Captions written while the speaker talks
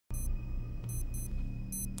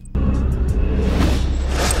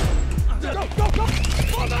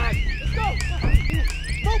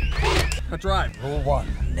A drive. Rule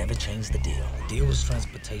 1, never change the deal. The deal was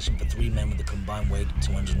transportation for 3 men with a combined weight of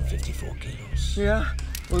 254 kilos. Yeah?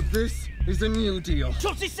 Well, this is a new deal.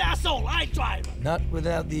 Shoot this asshole! I drive! Not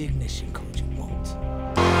without the ignition code, you won't.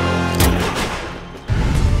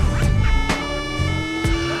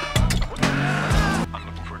 I'm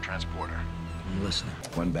looking for a transporter. I'm listening.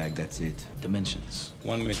 1 bag, that's it. Dimensions.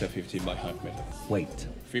 1.50 m by half meter. Weight.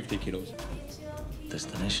 50 kilos.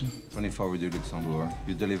 Destination. 24 Rue de Luxembourg.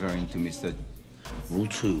 You're delivering to Mr. Rule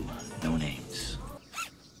 2, no names.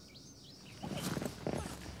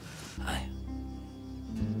 Hi.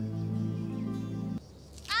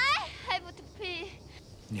 I have to pee.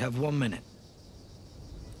 You have 1 minute.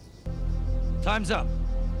 Time's up.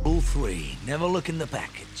 Rule 3, never look in the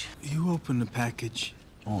package. You open the package.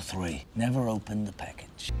 Rule 3, never open the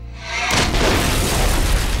package.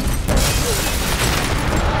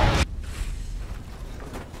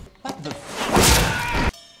 What the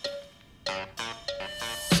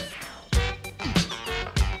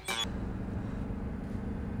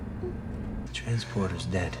Transporter's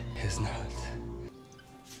dead. He's not.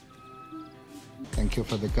 Thank you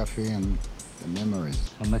for the coffee and the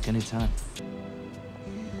memories. Come back anytime.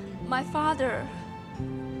 My father,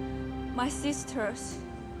 my sisters,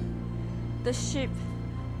 the ship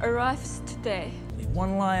arrives today.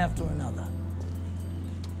 One lie after another.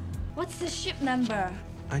 What's the ship number?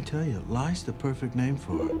 I tell you, lie's the perfect name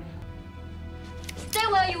for it. Stay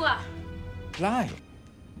where you are. Lie.